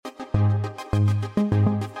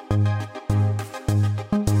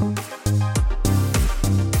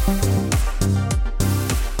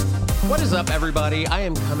up, everybody? I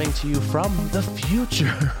am coming to you from the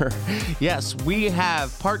future. Yes, we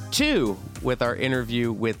have part 2 with our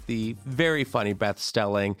interview with the very funny Beth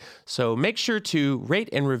Stelling. So make sure to rate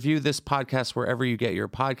and review this podcast wherever you get your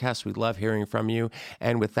podcasts. We love hearing from you.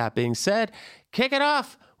 And with that being said, kick it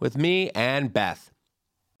off with me and Beth.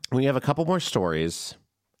 We have a couple more stories.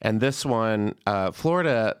 And this one,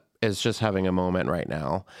 Florida is just having a moment right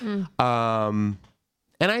now.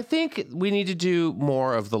 And I think we need to do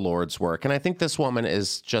more of the Lord's work. And I think this woman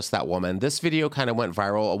is just that woman. This video kind of went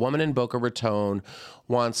viral. A woman in Boca Raton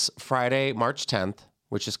wants Friday, March 10th,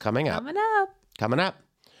 which is coming up,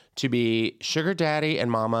 to be Sugar Daddy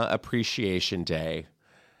and Mama Appreciation Day.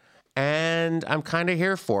 And I'm kind of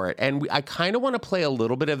here for it. And I kind of want to play a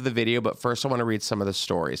little bit of the video, but first I want to read some of the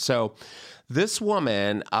stories. So this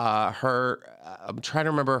woman, I'm trying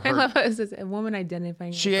to remember her. I love how it says a woman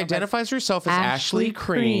identifying She identifies herself as Ashley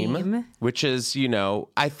Cream, which is,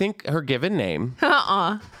 I think her given name.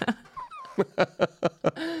 Hello,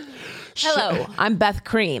 I'm Beth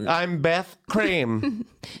Cream. I'm Beth Cream.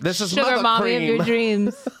 This is Sugar Mother mommy Cream. of your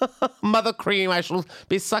dreams. Mother Cream. I shall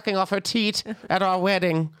be sucking off her teat at our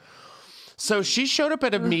wedding. So she showed up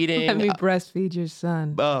at a meeting. Let me breastfeed your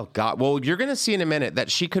son. Oh, God. Well, you're going to see in a minute that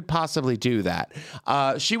she could possibly do that.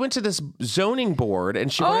 She went to this zoning board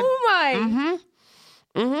and she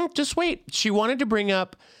just wait. She wanted to bring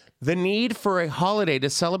up the need for a holiday to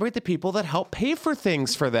celebrate the people that help pay for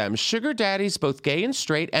things for them. Sugar daddies, both gay and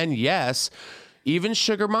straight, and yes, even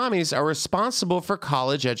sugar mommies are responsible for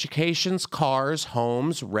college educations, cars,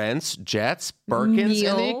 homes, rents, jets, Birkins,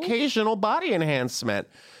 and the occasional body enhancement.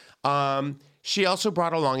 She also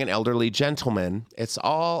brought along an elderly gentleman. It's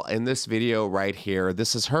all in this video right here.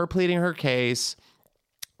 This is her pleading her case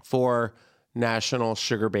for National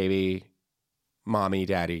Sugar Baby Mommy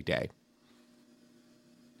Daddy Day.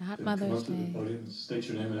 Not Mother's Day. State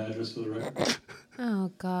your name and address for the record.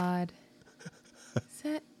 Oh, God.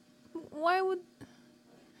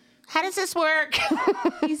 How does this work?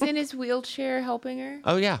 He's in his wheelchair helping her?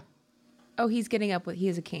 Oh, yeah. Oh, he's getting up he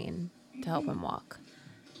has a cane to help him walk.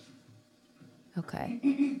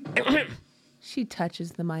 Okay. She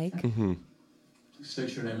touches the mic. Please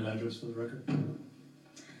state your name and address for the record.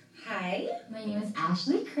 Hi, my name is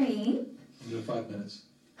Ashley Cream. You have 5 minutes.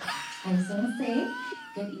 I just want to say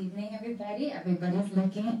good evening, everybody. Everybody's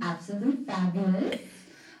looking absolutely fabulous.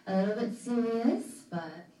 A little bit serious,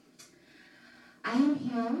 but I am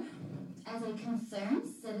here as a concerned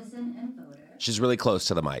citizen and voter. She's really close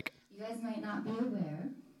to the mic. You guys might not be aware,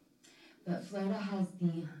 but Florida has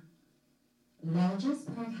the largest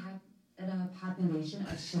per capita population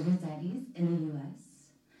of sugar daddies in the U.S.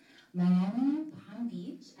 Miami, Palm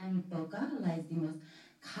Beach, and Boca lies the most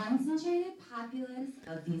concentrated populace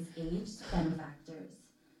of these aged benefactors.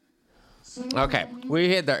 Okay, we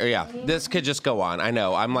hit there. Yeah, this could just go on. I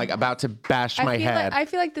know. I'm like about to bash my head. I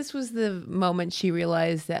feel like this was the moment she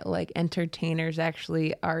realized that like entertainers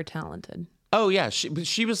actually are talented. Oh, yeah.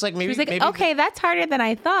 She was like, maybe. Okay, that's harder than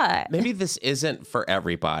I thought. Maybe this isn't for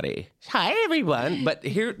everybody. Hi, everyone. But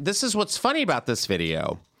this is what's funny about this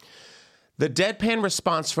video. The deadpan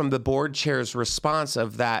response from the board chair's response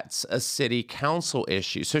of that's a city council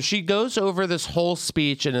issue. So she goes over this whole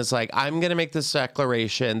speech and is like, I'm going to make this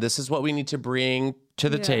declaration. This is what we need to bring to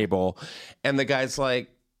the table. And the guy's like,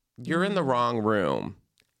 you're in the wrong room.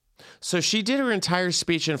 So she did her entire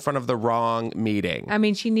speech in front of the wrong meeting. I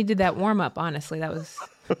mean, she needed that warm up, honestly. That was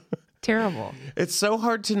terrible. It's so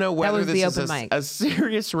hard to know whether this is a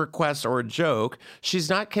serious request or a joke.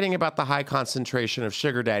 She's not kidding about the high concentration of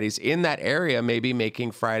sugar daddies in that area. Maybe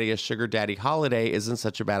making Friday a sugar daddy holiday isn't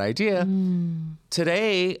such a bad idea.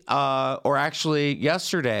 Today, or actually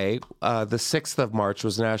yesterday, the 6th of March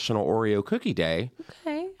was National Oreo Cookie Day.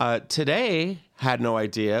 Okay. Today, had no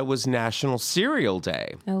idea, was National Cereal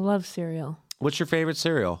Day. I love cereal. What's your favorite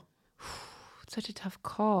cereal? It's such a tough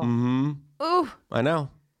call. Ooh. I know.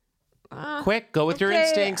 Quick, go with your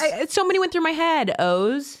instincts. So many went through my head.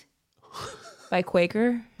 O's by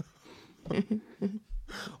Quaker.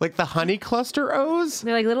 Like the honey cluster O's?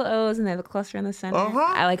 They're like little O's and they have a cluster in the center.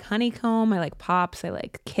 I like honeycomb. I like Pops. I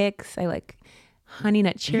like Kicks. I like Honey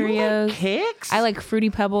Nut Cheerios. You like Kicks? I like Fruity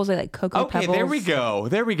Pebbles. I like Cocoa Pebbles. Okay, there we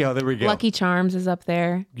go. Lucky Charms is up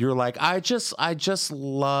there. You're like, I just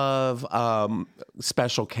love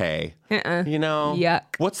Special K. You know? Yuck.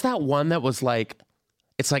 What's that one that was like,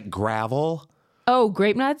 it's like gravel? Oh,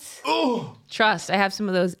 Grape Nuts? Oh. Trust, I have some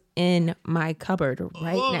of those in my cupboard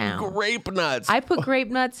right now. Grape Nuts. I put Grape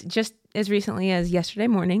Nuts just as recently as yesterday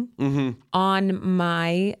morning on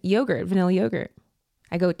my yogurt, vanilla yogurt.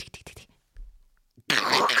 I go,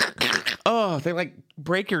 oh, Oh, they like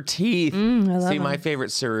break your teeth. I love See, them. my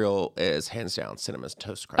favorite cereal is hands down Cinnamon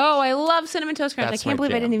Toast Crunch. Oh, I love Cinnamon Toast Crunch. That's I can't my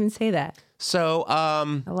believe I jam. didn't even say that. So,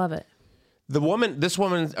 I love it.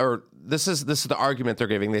 this is the argument they're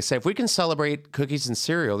giving. They say if we can celebrate cookies and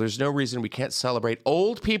cereal, there's no reason we can't celebrate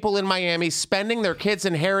old people in Miami spending their kids'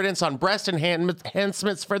 inheritance on breast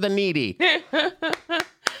enhancements for the needy.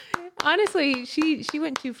 Honestly, she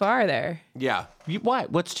went too far there. Yeah.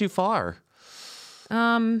 What? What's too far?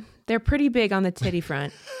 They're pretty big on the titty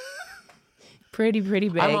front. pretty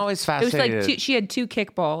big. I'm always fascinated. It was like she had 2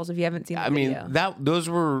 kickballs. If you haven't seen the video.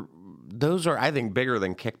 Those are I think bigger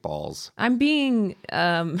than kickballs. I'm being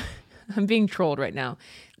trolled right now.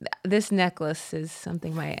 This necklace is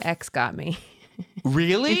something my ex got me.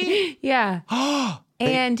 Really? Yeah.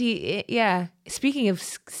 And speaking of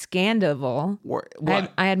Scandival,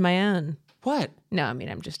 What? I had my own. What? No, I mean,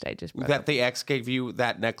 I just brought That the ex gave you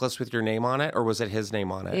that necklace with your name on it, or was it his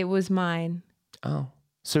name on it? it was mine. Oh.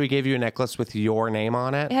 So he gave you a necklace with your name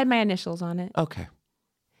on it? It had my initials on it. Okay.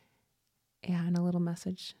 Yeah, and a little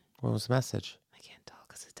message. What was the message? I can't tell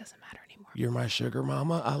because it doesn't matter anymore. You're my sugar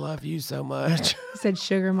mama. I love you so much. It said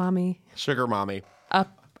sugar mommy. Sugar mommy.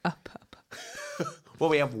 Up. Well,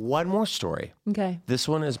 we have one more story. Okay. This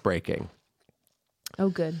one is breaking. Oh,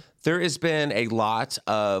 good. There has been a lot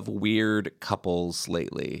of weird couples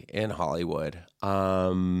lately in Hollywood.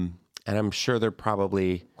 And I'm sure they're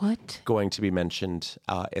probably going to be mentioned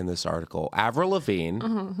in this article. Avril Lavigne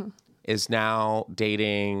is now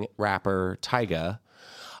dating rapper Tyga.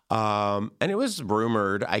 And it was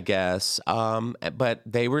rumored, I guess, but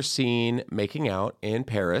they were seen making out in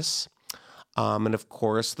Paris. And of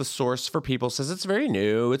course, the source for People says it's very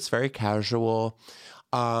new, it's very casual.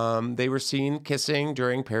 They were seen kissing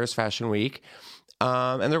during Paris Fashion Week,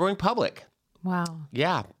 and they're going public. Wow.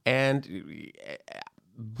 Yeah, and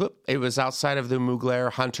it was outside of the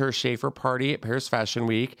Mugler Hunter Schafer party at Paris Fashion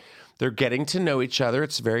Week. They're getting to know each other.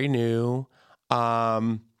 It's very new.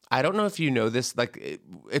 I don't know if you know this, like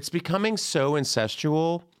it's becoming so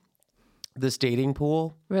incestual, this dating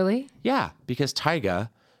pool. Really? Yeah, because Tyga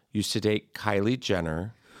used to date Kylie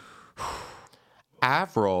Jenner.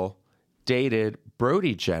 Avril dated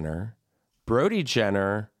Brody Jenner. Brody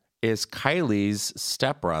Jenner is Kylie's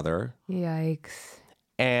stepbrother. Yikes.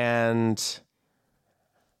 And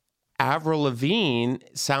Avril Lavigne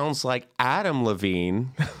sounds like Adam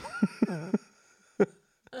Levine.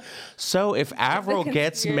 So if Avril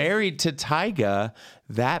gets married to Tyga,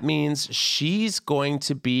 that means she's going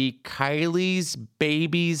to be Kylie's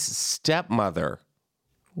baby's stepmother.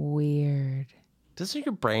 Weird. Doesn't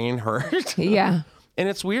your brain hurt? Yeah. And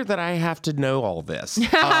it's weird that I have to know all this.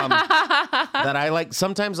 That I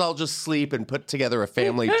sometimes I'll just sleep and put together a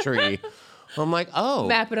family tree. I'm like, oh.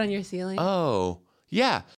 Map it on your ceiling. Oh,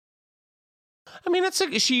 yeah. I mean,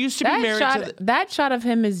 she used to be married to... That shot of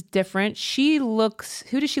him is different.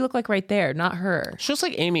 Who does she look like right there? Not her. She looks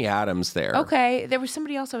like Amy Adams there. Okay. There was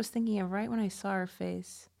somebody else I was thinking of right when I saw her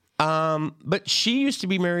face. But she used to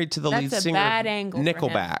be married to the lead singer bad of angle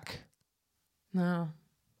Nickelback. No.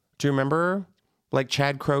 Do you remember her? Like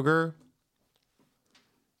Chad Kroeger?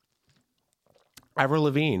 Avril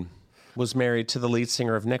Lavigne was married to the lead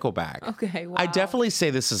singer of Nickelback. Okay, wow. I definitely say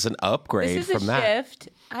this is an upgrade This is from a that. shift.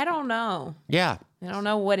 I don't know. Yeah. I don't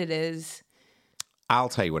know what it is. I'll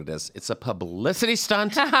tell you what it is. It's a publicity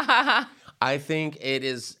stunt. I think it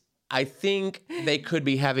is. I think they could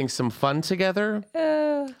be having some fun together.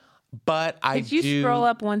 But Could you scroll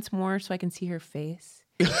up once more so I can see her face?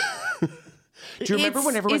 Do you remember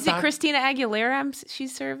when everyone Is it Christina Aguilera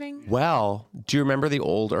she's serving? Well, do you remember the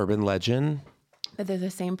old urban legend? That they're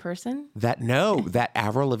the same person? That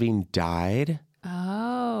Avril Lavigne died.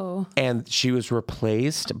 Oh. And she was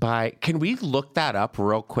replaced by, can we look that up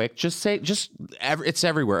real quick? It's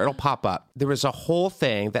everywhere. It'll pop up. There was a whole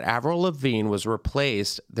thing that Avril Lavigne was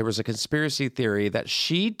replaced. There was a conspiracy theory that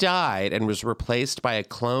she died and was replaced by a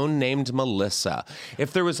clone named Melissa.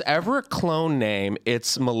 If there was ever a clone name,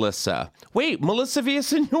 it's Melissa. Wait, Melissa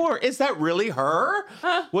Villaseñor, is that really her?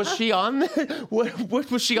 Was she on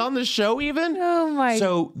was she on the show even? Oh my.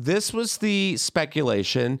 So this was the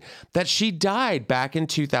speculation that she died back in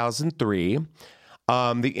 2003.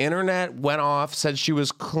 The internet went off, said she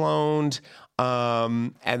was cloned,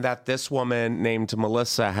 and that this woman named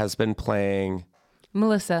Melissa has been playing.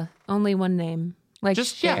 Melissa, only one name. Like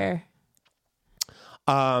Just Cher.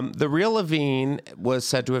 Yeah. The real Lavigne was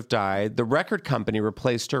said to have died. The record company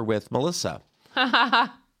replaced her with Melissa.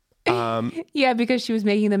 Yeah, because she was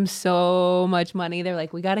making them so much money. They're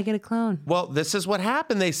like, we got to get a clone. Well, this is what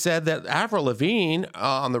happened. They said that Avril Lavigne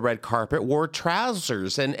on the red carpet wore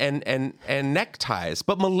trousers and neckties.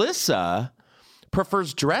 But Melissa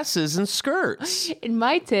prefers dresses and skirts. And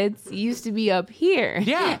my tits used to be up here.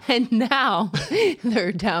 Yeah. And now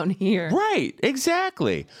they're down here. Right,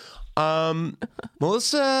 exactly.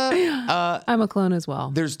 Melissa, I'm a clone as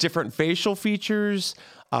well. there's different facial features,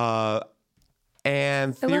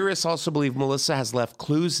 and theorists also believe Melissa has left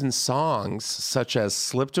clues in songs such as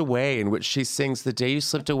Slipped Away, in which she sings, "The day you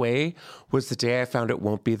slipped away was the day I found it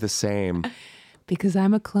won't be the same." Because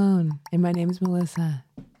I'm a clone and my name's Melissa.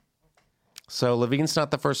 So Levine's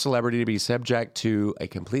not the first celebrity to be subject to a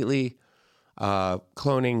completely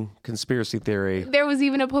cloning conspiracy theory. There was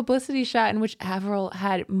even a publicity shot in which Avril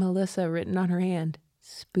had Melissa written on her hand.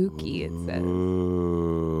 Spooky, it says.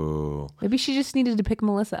 Ooh. Maybe she just needed to pick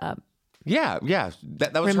Melissa up. Yeah.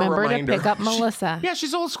 That was her Remember reminder. to pick up Melissa.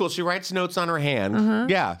 She's old school. She writes notes on her hand.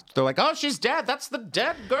 Yeah. They're like, oh, she's dead. That's the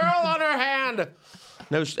dead girl on her hand.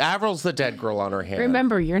 No, Avril's the dead girl on her hand.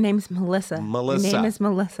 Remember, your name's Melissa. Melissa. Your name is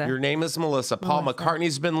Melissa. Your name is Melissa. Paul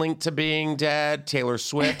McCartney's been linked to being dead. Taylor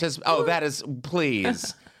Swift has. Oh, that is,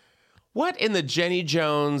 please. What in the Jenny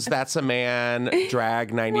Jones, That's a Man,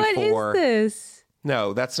 Drag 94? What is this?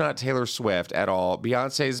 No, that's not Taylor Swift at all.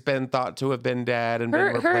 Beyonce's been thought to have been dead and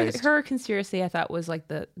been replaced. Her conspiracy, I thought, was like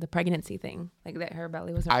the pregnancy thing. Like that her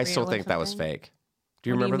belly wasn't real. I still think that was fake. Do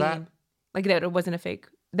you remember that? Like that it wasn't a fake.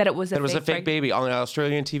 That it was a fake baby on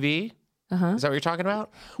Australian TV? Uh-huh. Is that what you're talking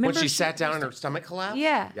about? Remember when she sat down and her stomach collapsed?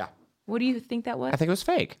 Yeah. Yeah. What do you think that was? I think it was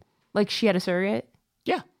fake. Like she had a surrogate?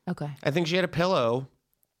 Yeah. Okay. I think she had a pillow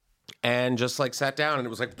and just like sat down and it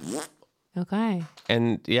was like... Okay.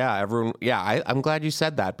 And I'm glad you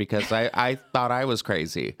said that because I thought I was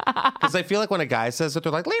crazy. Because I feel like when a guy says it,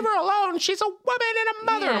 they're like, leave her alone. She's a woman and a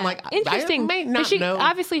mother. Yeah. I'm like, interesting. I may not know.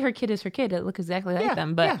 Obviously, her kid is her kid. It looks exactly like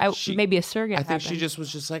them, but maybe a surrogate. I think she just was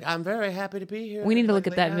just like, I'm very happy to be here. We need to look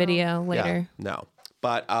at that video later. Yeah, no.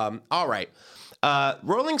 But all right.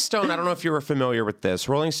 Rolling Stone, I don't know if you were familiar with this.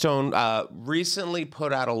 Rolling Stone recently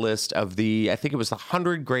put out a list of I think it was the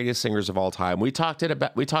 100 greatest singers of all time. We talked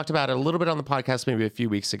about it a little bit on the podcast maybe a few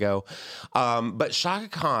weeks ago. But Chaka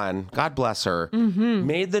Khan, God bless her,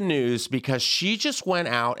 made the news because she just went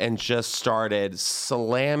out and just started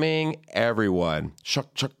slamming everyone.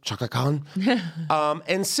 Chaka Khan.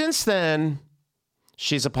 And since then...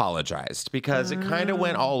 she's apologized because it kind of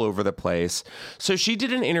went all over the place. So she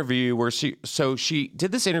did an interview where she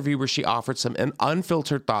offered some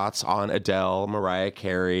unfiltered thoughts on Adele, Mariah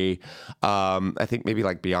Carey, I think maybe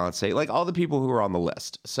like Beyonce, like all the people who were on the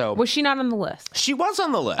list. So was she not on the list? She was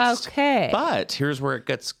on the list. Okay. But here's where it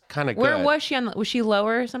gets kind of good. Where was she on? Was she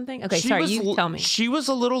lower or something? Okay, you tell me. She was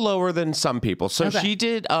a little lower than some people. So she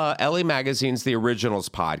did LA Magazine's The Originals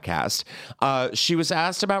podcast. She was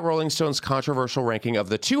asked about Rolling Stone's controversial ranking of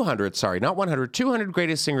the 200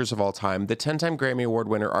 greatest singers of all time. The 10-time Grammy Award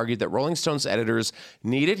winner argued that Rolling Stone's editors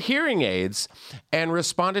needed hearing aids and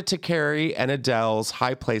responded to Carey and Adele's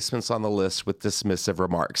high placements on the list with dismissive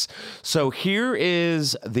remarks. So here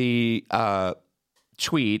is the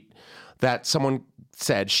tweet that someone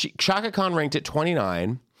said. Chaka Khan ranked at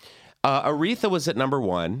 29. Aretha was at number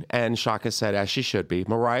 1, and Chaka said, as she should be.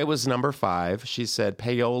 Mariah was number 5. She said,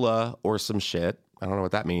 payola or some shit. I don't know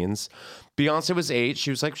what that means. Beyonce was 8.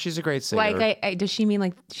 She was like, she's a great singer. Like, does she mean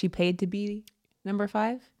like she paid to be number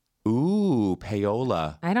 5? Ooh,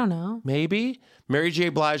 payola. I don't know. Maybe. Mary J.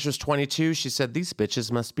 Blige was 22. She said, these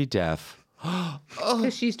bitches must be deaf.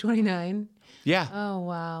 Because she's 29. Yeah. Oh,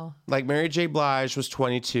 wow. Like Mary J. Blige was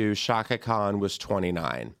 22. Chaka Khan was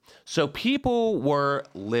 29. So people were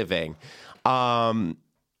living.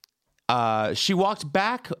 She walked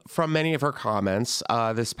back from many of her comments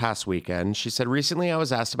this past weekend. She said, recently I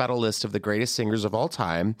was asked about a list of the greatest singers of all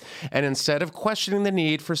time. And instead of questioning the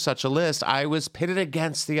need for such a list, I was pitted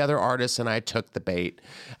against the other artists and I took the bait.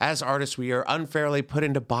 As artists, we are unfairly put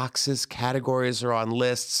into boxes, categories, or on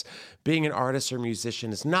lists. Being an artist or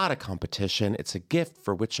musician is not a competition. It's a gift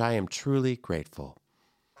for which I am truly grateful.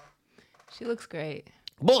 She looks great.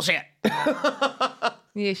 Bullshit.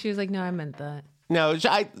 Yeah, she was like, no, I meant that. No,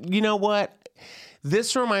 you know what?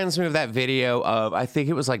 This reminds me of that video of, I think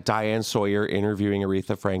it was like Diane Sawyer interviewing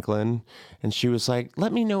Aretha Franklin. And she was like,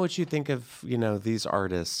 let me know what you think of, these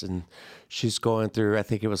artists. And she's going through, I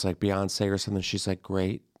think it was like Beyonce or something. She's like,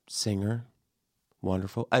 great singer.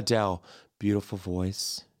 Wonderful. Adele, beautiful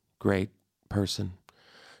voice. Great person.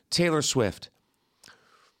 Taylor Swift,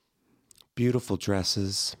 beautiful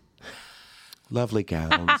dresses. Lovely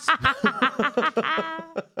gowns.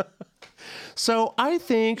 So I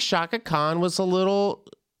think Chaka Khan was a little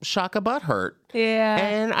Shaka butthurt. Yeah.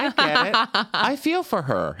 And I get it. I feel for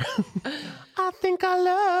her. I think I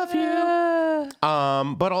love you.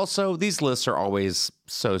 But also, these lists are always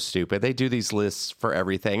so stupid. They do these lists for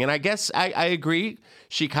everything. And I guess I agree.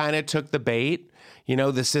 She kind of took the bait. You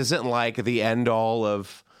know, this isn't like the end all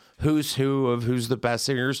of who's the best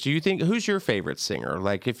singers. Do you think, who's your favorite singer?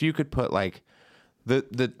 Like, if you could put like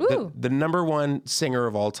the number one singer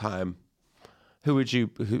of all time, who would you?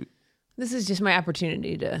 This is just my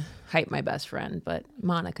opportunity to hype my best friend, but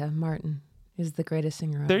Monica Martin is the greatest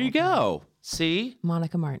singer. There you go. See?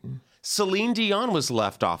 Monica Martin. Celine Dion was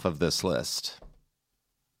left off of this list.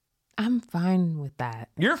 I'm fine with that.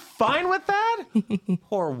 You're fine with that?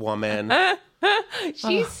 Poor woman.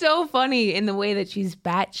 She's so funny in the way that she's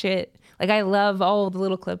batshit. Like, I love all the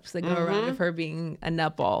little clips that go around of her being a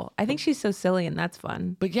nutball. I think she's so silly, and that's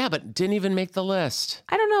fun. But didn't even make the list.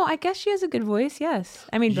 I don't know. I guess she has a good voice, yes.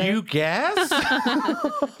 I mean, you guess?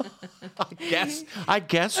 I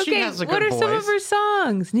guess she has a good voice. What are some of her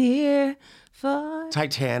songs? Near, far,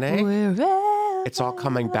 Titanic. Wherever. It's all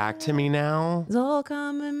coming back to me now. It's all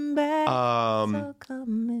coming back. It's all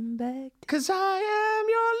coming back. 'Cause I am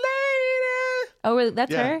your lady. Oh, really?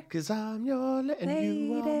 That's her? 'Cause I'm your lady. And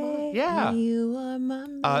you are my... Yeah. And you are my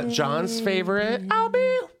lady. John's favorite. I'll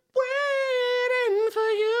be waiting for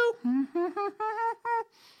you.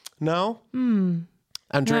 No?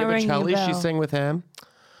 Andrea Bocelli, she sang with him.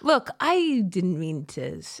 Look, I didn't mean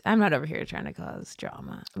to. I'm not over here trying to cause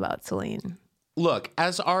drama about Celine. Look,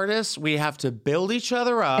 as artists, we have to build each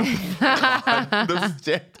other up.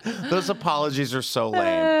 Those apologies are so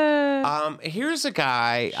lame. Here's a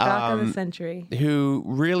guy Shock of the century who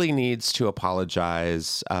really needs to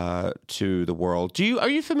apologize to the world. Are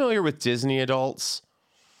you familiar with Disney adults?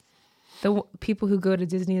 The people who go to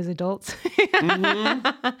Disney as adults?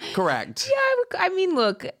 Correct. Yeah, I mean,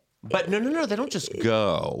 look. But no, they don't just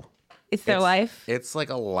go. It's their life? It's like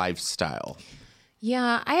a lifestyle.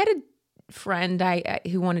 Yeah, I had a friend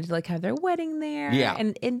who wanted to like have their wedding there. Yeah.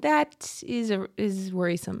 And that is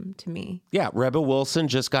worrisome to me. Yeah, Rebel Wilson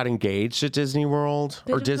just got engaged at Disney World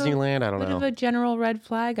or Disneyland. I don't know. Bit of a general red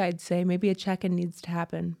flag, I'd say. Maybe a check-in needs to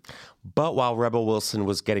happen. But while Rebel Wilson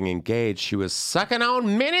was getting engaged, she was sucking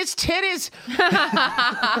on Minnie's titties.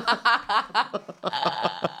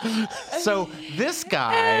 So this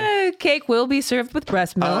guy... Cake will be served with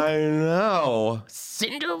breast milk. I know.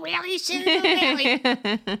 Cinderella.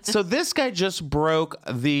 So this guy just broke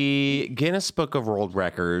the Guinness Book of World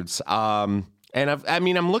Records. And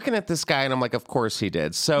I'm looking at this guy and I'm like, of course he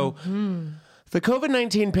did. So... The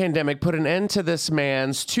COVID-19 pandemic put an end to this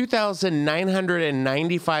man's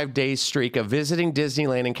 2,995-day streak of visiting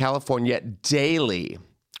Disneyland in California daily.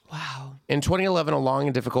 Wow. In 2011, a long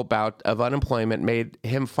and difficult bout of unemployment made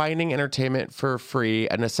him finding entertainment for free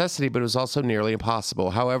a necessity, but it was also nearly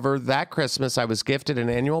impossible. However, that Christmas, I was gifted an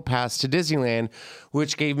annual pass to Disneyland,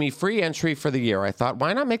 which gave me free entry for the year. I thought,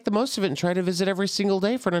 why not make the most of it and try to visit every single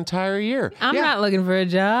day for an entire year? I'm not looking for a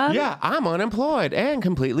job. Yeah, I'm unemployed and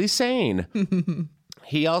completely sane.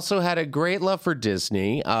 He also had a great love for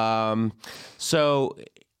Disney. So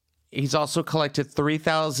he's also collected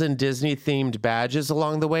 3,000 Disney-themed badges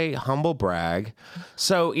along the way. Humble brag.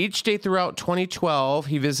 So each day throughout 2012,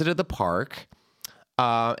 he visited the park.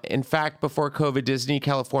 In fact, before COVID, Disney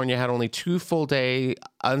California had only 2 full-day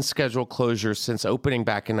unscheduled closures since opening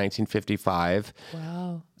back in 1955.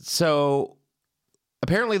 Wow. So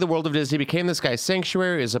apparently the world of Disney became this guy's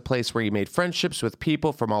sanctuary, is a place where he made friendships with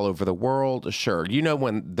people from all over the world. Sure, you know,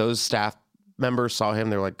 when those staff members saw him,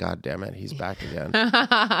 they're like, God damn it, he's back again.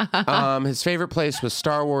 His favorite place was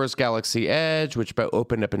Star Wars Galaxy Edge, which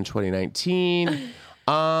opened up in 2019.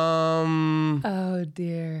 Oh,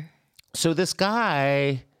 dear. So this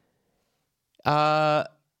guy,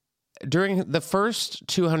 during the first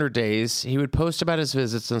 200 days, he would post about his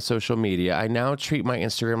visits on social media. I now treat my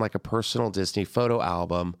Instagram like a personal Disney photo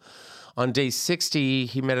album. On day 60,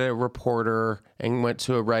 he met a reporter and went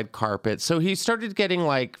to a red carpet. So he started getting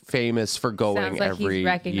like famous for going Sounds like every he's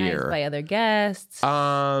recognized year by other guests.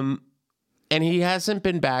 And he hasn't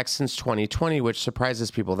been back since 2020, which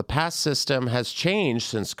surprises people. The pass system has changed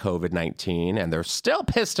since COVID-19, and they're still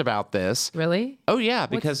pissed about this. Really? Oh, yeah.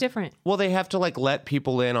 Because, what's different? Well, they have to like let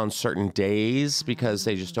people in on certain days because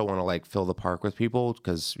they just don't want to like fill the park with people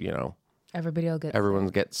because, you know, everyone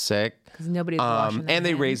gets sick. Because nobody's washing their and they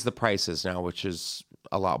hands. raise the prices now, which is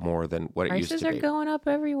a lot more than what it used to be. Prices are going up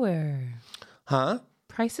everywhere. Huh?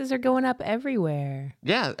 Prices are going up everywhere.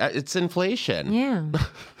 Yeah, it's inflation. Yeah.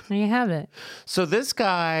 There you have it. So this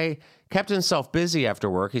guy kept himself busy after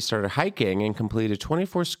work. He started hiking and completed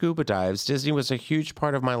 24 scuba dives. Disney was a huge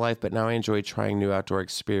part of my life, but now I enjoy trying new outdoor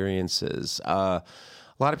experiences.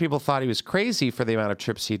 A lot of people thought he was crazy for the amount of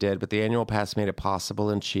trips he did, but the annual pass made it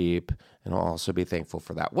possible and cheap, and I'll also be thankful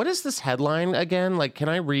for that. What is this headline again? Like, can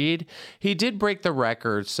I read? He did break the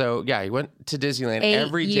record. So, yeah, he went to Disneyland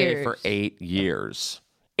every day for 8 years.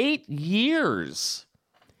 8 years.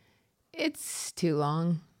 It's too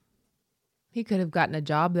long. He could have gotten a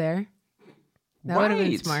job there. That would have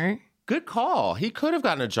been smart. Good call. He could have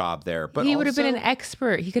gotten a job there, but he would have been an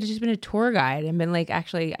expert. He could have just been a tour guide and been like,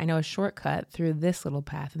 actually, I know a shortcut through this little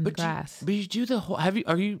path in the grass. But you do the whole. Have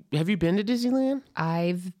you been to Disneyland?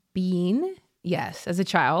 I've been, yes, as a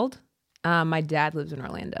child. My dad lives in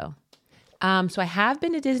Orlando, so I have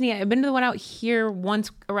been to Disney. I've been to the one out here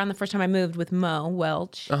once around the first time I moved with Mo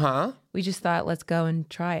Welch. We just thought, let's go and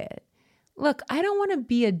try it. Look, I don't want to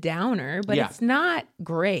be a downer, but it's not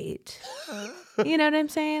great. You know what I'm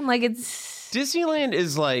saying? Like, it's... Disneyland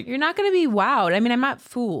is like... You're not going to be wowed. I mean, I'm not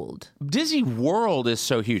fooled. Disney World is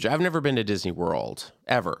so huge. I've never been to Disney World,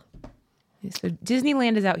 ever. So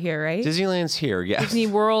Disneyland is out here, right? Disneyland's here, yes. Disney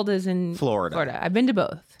World is in Florida. I've been to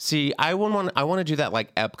both. See, I want to do that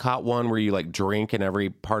like Epcot one where you like drink in every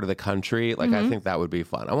part of the country. Like I think that would be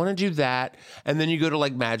fun. I want to do that, and then you go to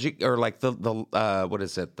like Magic or like the what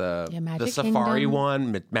is it the Safari Kingdom.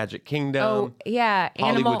 one, Magic Kingdom. Oh yeah,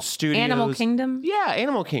 Hollywood Studios. Animal Kingdom. Yeah,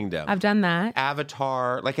 Animal Kingdom. I've done that.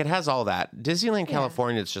 Avatar, like it has all that. Disneyland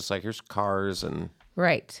California, it's just like here's cars and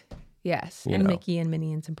right. Yes, and Mickey and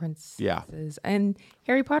Minnie and some princesses. Yeah, and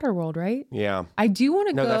Harry Potter World, right? Yeah. I do want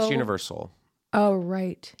to go. No, that's Universal. Oh,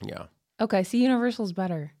 right. Yeah. Okay, so Universal's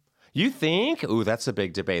better. You think? Ooh, that's a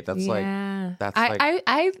big debate. That's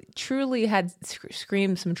I truly had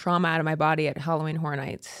screamed some trauma out of my body at Halloween Horror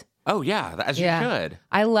Nights. Oh yeah, as you should.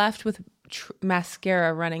 I left with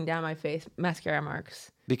mascara running down my face, mascara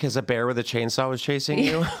marks. Because a bear with a chainsaw was chasing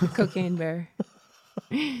you? Cocaine bear.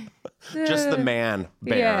 Just the man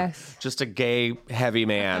bear. Yes. Just a gay, heavy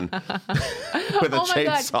man with a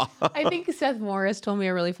chainsaw. God. I think Seth Morris told me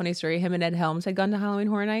a really funny story. Him and Ed Helms had gone to Halloween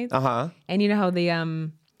Horror Nights. And you know how the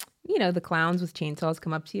the clowns with chainsaws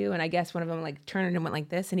come up to you, and I guess one of them like turned and went like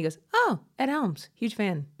this, and he goes, "Oh, Ed Helms, huge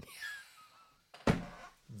fan."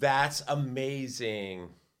 That's amazing.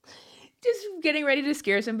 Just getting ready to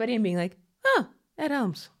scare somebody and being like, "Oh, Ed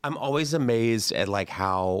Helms." I'm always amazed at like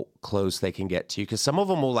how close they can get to you because some of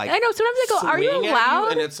them will like. I know. Sometimes they go, "Are you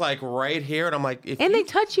allowed?" And it's like right here, and I'm like, they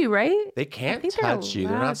touch you, right? They can't touch you.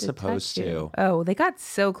 They're not supposed to. Oh, they got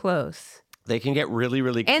so close. They can get really,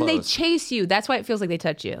 really close. And they chase you. That's why it feels like they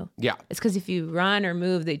touch you. Yeah. It's because if you run or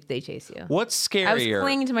move, they chase you. What's scarier? I was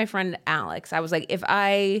clinging to my friend Alex. I was like, if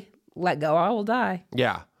I let go, I will die.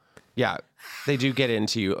 Yeah. Yeah. They do get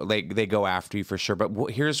into you. Like they go after you for sure. But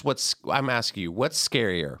here's I'm asking you, what's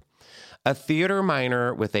scarier? A theater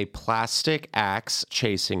minor with a plastic axe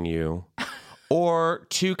chasing you or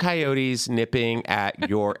 2 coyotes nipping at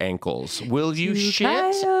your ankles? Will you shit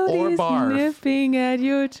or barf? Nipping at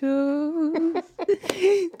your toes.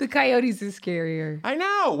 The coyotes is scarier. I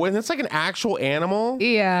know. When it's like an actual animal.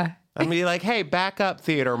 Yeah. I mean, like, hey, back up,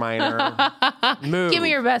 theater minor. Move. Give me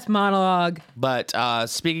your best monologue. But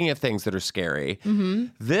speaking of things that are scary,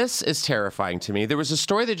 this is terrifying to me. There was a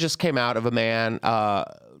story that just came out of a man,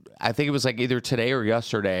 I think it was like either today or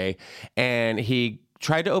yesterday, and he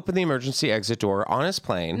tried to open the emergency exit door on his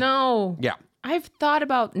plane. No. Yeah. I've thought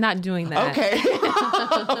about not doing that. Okay.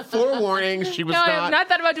 Forewarning, she was not. No, I've not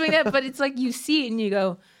thought about doing that, but it's like you see it and you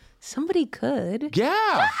go, somebody could.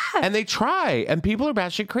 Yeah. And they try, and people are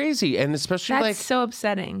batshit crazy, and especially That's so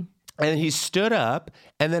upsetting. And he stood up,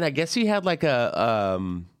 and then I guess he had like it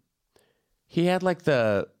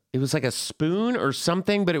was like a spoon or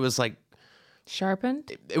something, but it was like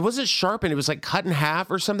sharpened. It wasn't sharpened. It was like cut in half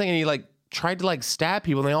or something, and he like tried to like stab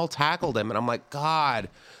people, and they all tackled him. And I'm like, God,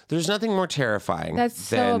 there's nothing more terrifying. That's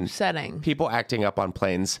so upsetting. People acting up on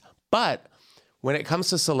planes, but. When it comes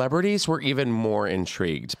to celebrities, we're even more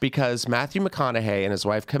intrigued because Matthew McConaughey and his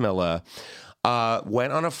wife Camilla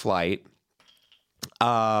went on a flight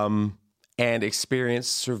and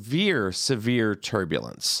experienced severe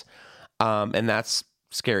turbulence. And that's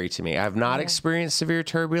scary to me. I've not experienced severe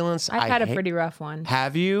turbulence. I've had a pretty rough one.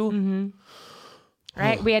 Have you? Mm-hmm.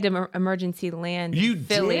 Right, we had to emergency land. You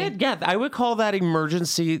Philly. did? Yeah, I would call that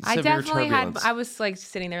emergency severe turbulence. I definitely had. I was like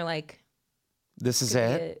sitting there like, this is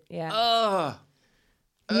it? Yeah.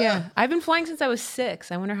 Yeah, I've been flying since I was 6.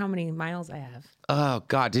 I wonder how many miles I have. Oh,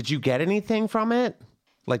 God. Did you get anything from it?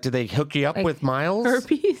 Like, did they hook you up with miles?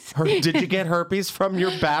 Herpes? Did you get herpes from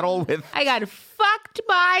your battle with... I got fucked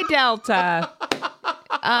by Delta.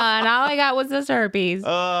 And all I got was this herpes.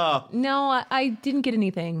 Oh. No, I didn't get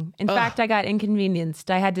anything. In fact, I got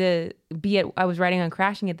inconvenienced. I was writing on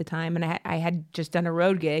Crashing at the time, and I had just done a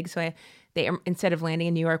road gig. So they instead of landing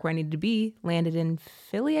in New York where I needed to be, landed in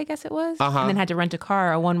Philly, I guess it was. And then had to rent a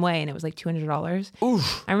car one way, and it was like $200.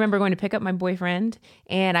 Oof. I remember going to pick up my boyfriend,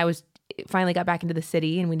 and I finally got back into the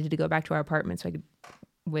city, and we needed to go back to our apartment so I could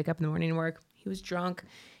wake up in the morning and work. He was drunk,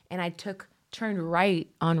 and I turned right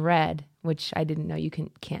on red, which I didn't know you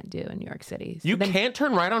can't do in New York City. So You can't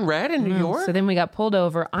turn right on red in New York? So then we got pulled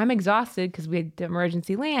over. I'm exhausted because we had the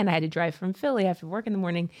emergency land. I had to drive from Philly after work in the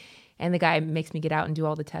morning. And the guy makes me get out and do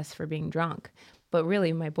all the tests for being drunk. But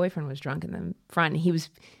really, my boyfriend was drunk in the front. And he was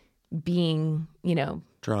being,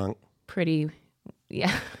 drunk. Pretty,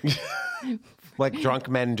 yeah. Like drunk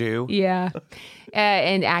men do. Yeah.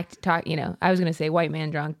 And I was going to say white man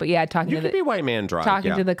drunk, but yeah, You could be white man drunk.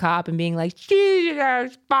 Talking to the cop and being like, Jesus,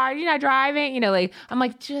 you're not driving. I'm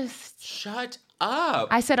like, just shut up.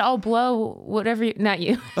 I said, I'll blow whatever not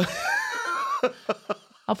you.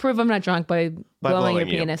 I'll prove I'm not drunk by blowing your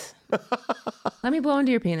penis. Let me blow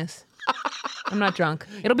into your penis. I'm not drunk.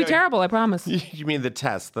 It'll be terrible, I promise. You mean the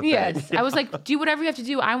test? Yes. Thing. I was like, do whatever you have to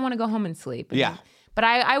do. I want to go home and sleep. But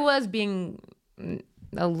I was being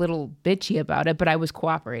a little bitchy about it, but I was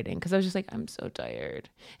cooperating because I was just like, I'm so tired.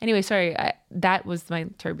 Anyway, sorry. That was my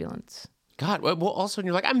turbulence. God, well, also,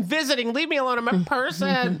 you're like, I'm visiting. Leave me alone. I'm a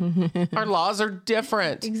person. Our laws are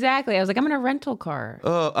different. Exactly. I was like, I'm in a rental car.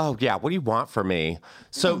 Oh, yeah. What do you want from me?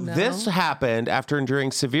 So this happened after enduring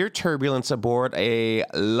severe turbulence aboard a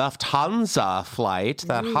Lufthansa flight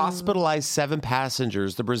that hospitalized 7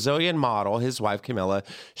 passengers. The Brazilian model, his wife Camilla,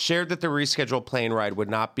 shared that the rescheduled plane ride would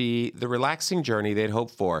not be the relaxing journey they'd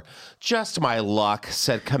hoped for. Just my luck,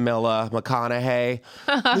 said Camilla McConaughey.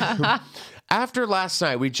 After last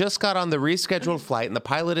night, we just got on the rescheduled flight, and the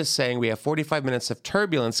pilot is saying we have 45 minutes of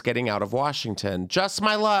turbulence getting out of Washington. Just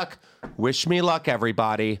my luck. Wish me luck,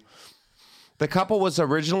 everybody. The couple was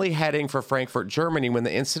originally heading for Frankfurt, Germany, when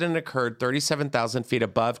the incident occurred 37,000 feet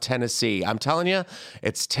above Tennessee. I'm telling you,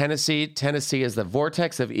 it's Tennessee. Tennessee is the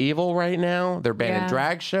vortex of evil right now. They're banning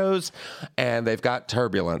drag shows, and they've got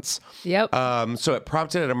turbulence. Yep. So it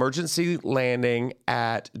prompted an emergency landing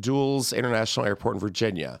at Dulles International Airport in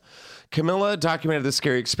Virginia. Camilla documented the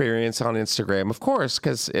scary experience on Instagram, of course,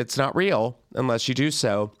 because it's not real unless you do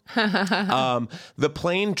so. The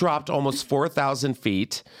plane dropped almost 4,000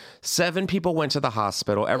 feet. 7 people went to the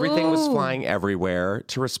hospital. Everything was flying everywhere.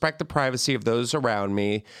 To respect the privacy of those around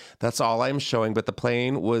me, that's all I'm showing. But the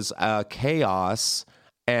plane was chaos,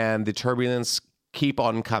 and the turbulence keep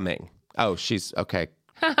on coming. Oh, she's okay.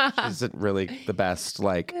 She isn't really the best,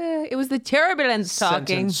 it was the turbulence talking.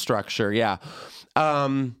 Sentence structure, yeah.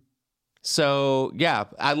 So, yeah,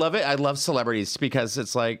 I love it. I love celebrities because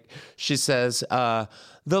it's like she says, the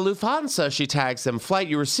Lufthansa, she tags them, flight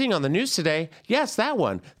you were seeing on the news today. Yes, that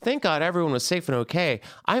one. Thank God everyone was safe and okay.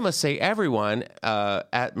 I must say everyone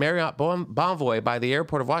at Marriott Bonvoy by the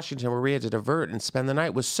airport of Washington where we had to divert and spend the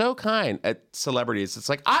night was so kind. At celebrities, it's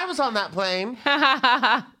like, I was on that plane.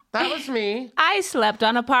 That was me. I slept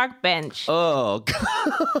on a park bench. Oh,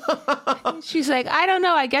 God. She's like, I don't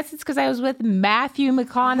know. I guess it's because I was with Matthew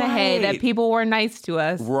McConaughey that people were nice to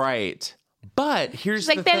us. Right. But here's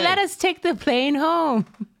the thing. They let us take the plane home.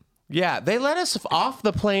 Yeah, they let us off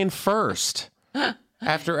the plane first.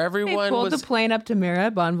 After everyone they pulled the plane up to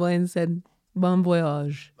Marriott Bonvoy and said, Bon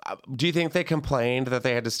voyage. Do you think they complained that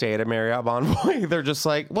they had to stay at a Marriott Bonvoy? They're just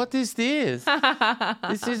like, what is this?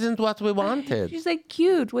 This isn't what we wanted. She's like,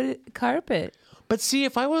 cute. What carpet? But see,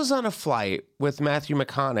 if I was on a flight with Matthew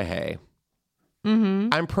McConaughey,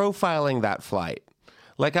 I'm profiling that flight.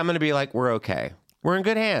 Like, I'm going to be like, we're okay. We're in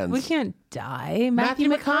good hands. We can't die. Matthew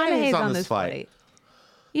McConaughey's on this flight.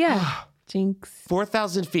 Yeah. Jinx.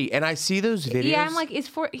 4,000 feet. And I see those videos. Yeah, I'm like,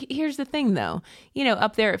 here's the thing, though.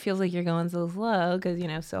 Up there, it feels like you're going so slow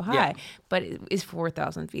because, so high. Yeah. But is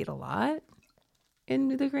 4,000 feet a lot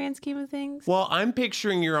in the grand scheme of things? Well, I'm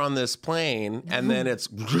picturing you're on this plane and then it's,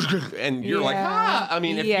 and you're like, I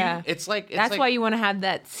mean, it's like. That's why you want to have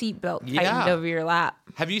that seatbelt tightened over your lap.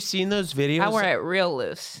 Have you seen those videos? I wear it real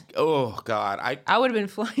loose. Oh, God. I would have been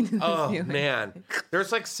flying to the ceiling. Man.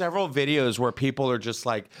 There's like several videos where people are just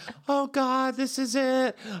like, oh, God, this is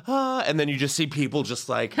it. And then you just see people just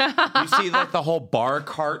like, you see like the whole bar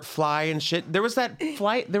cart fly and shit. There was that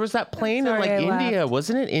plane in like India.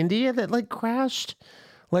 Wasn't it India that like crashed?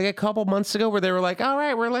 Like a couple months ago where they were like, all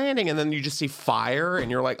right, we're landing. And then you just see fire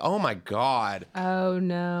and you're like, oh, my God. Oh,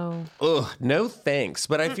 no. Ugh, no thanks.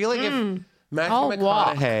 But I feel like Matthew I'll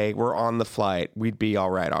walk. McConaughey were on the flight, we'd be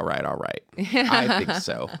all right. I think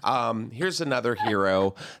so. Here's another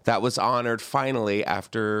hero that was honored finally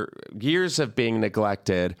after years of being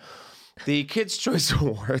neglected. The Kids' Choice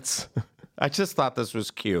Awards. I just thought this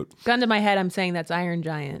was cute. Gun to my head, I'm saying that's Iron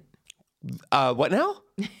Giant. What now?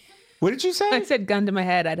 What did you say? I said gun to my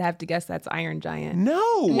head, I'd have to guess that's Iron Giant.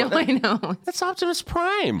 No, I know. that's Optimus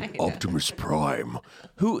Prime. Optimus Prime,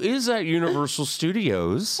 who is at Universal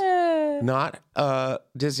Studios, not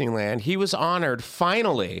Disneyland. He was honored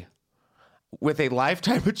finally with a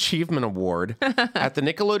Lifetime Achievement Award at the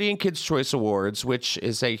Nickelodeon Kids' Choice Awards, which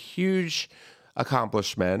is a huge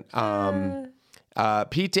accomplishment.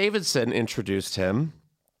 Pete Davidson introduced him.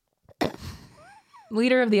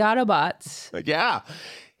 Leader of the Autobots. Yeah.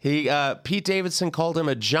 Pete Davidson called him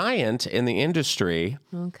a giant in the industry.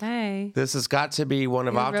 Okay. This has got to be one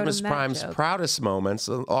of Optimus Prime's proudest moments.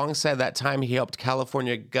 Alongside that time, he helped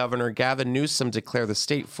California Governor Gavin Newsom declare the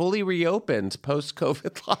state fully reopened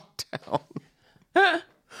post-COVID lockdown.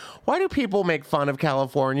 Why do people make fun of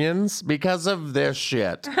Californians? Because of this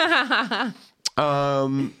shit.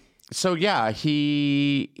 So yeah,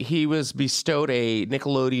 he was bestowed a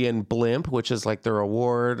Nickelodeon blimp, which is like their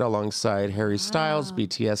award, alongside Harry Styles,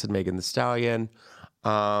 BTS, and Megan Thee Stallion.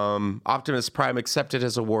 Optimus Prime accepted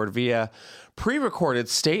his award via pre-recorded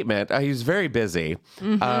statement. He's very busy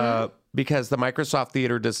because the Microsoft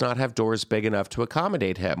Theater does not have doors big enough to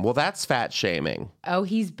accommodate him. Well, that's fat shaming. Oh,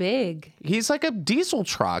 he's big. He's like a diesel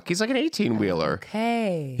truck. He's like an 18-wheeler.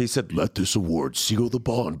 Okay. He said, "Let this award seal the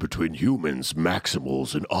bond between humans,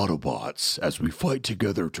 Maximals, and Autobots as we fight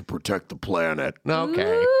together to protect the planet."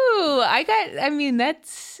 okay. Ooh, I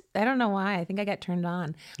don't know why. I think I got turned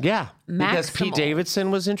on. Yeah. Because Pete Maximal.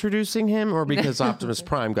 Davidson was introducing him, or because Optimus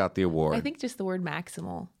Prime got the award? I think just the word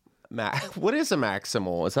maximal. What is a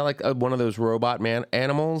Maximal? Is that like one of those robot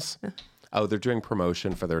animals? Oh, they're doing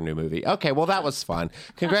promotion for their new movie. Okay, well, that was fun.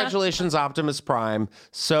 Congratulations, Optimus Prime.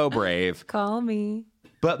 So brave. Call me.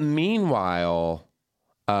 But meanwhile,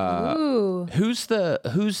 Ooh. who's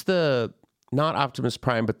the not Optimus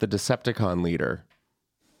Prime, but the Decepticon leader?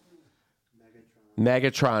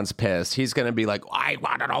 Megatron's pissed. He's going to be like, I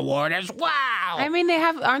want an award as well. I mean,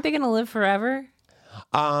 aren't they going to live forever?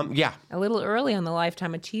 Yeah. A little early on the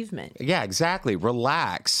Lifetime Achievement. Yeah, exactly.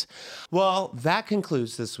 Relax. Well, that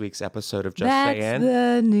concludes this week's episode of Just That's Saying.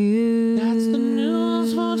 the news. That's the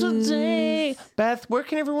news for today. Beth, where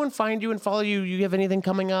can everyone find you and follow you? You have anything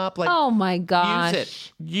coming up? Like, Oh my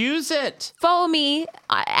gosh. Use it. Follow me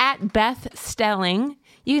at Beth Stelling.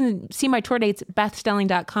 You can see my tour dates at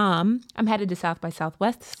bethstelling.com. I'm headed to South by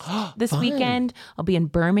Southwest this weekend. I'll be in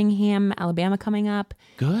Birmingham, Alabama coming up.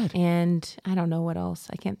 Good. And I don't know what else.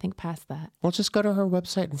 I can't think past that. Well, just go to her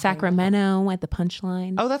website. And Sacramento at the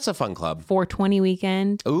Punchline. Oh, that's a fun club. 420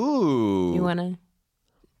 weekend. Ooh. You want to?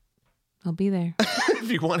 I'll be there.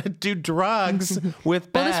 If you want to do drugs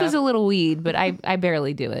with Beth. Well, this was a little weed, but I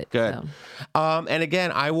barely do it. Good. So. And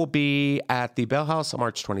again, I will be at the Bell House on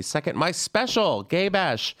March 22nd. My special Gay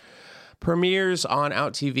Bash premieres on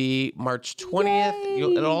Out TV March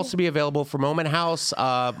 20th. It'll also be available for Moment House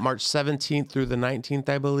March 17th through the 19th,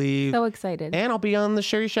 I believe. So excited. And I'll be on the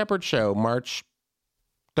Sherry Shepherd Show March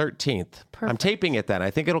 13th. I'm taping it then.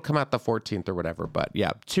 I think it'll come out the 14th or whatever. But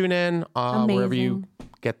yeah, tune in wherever you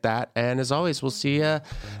get that. And as always, we'll see you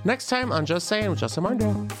next time on Just Saying with Justin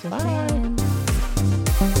Marndale.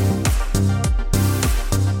 Bye.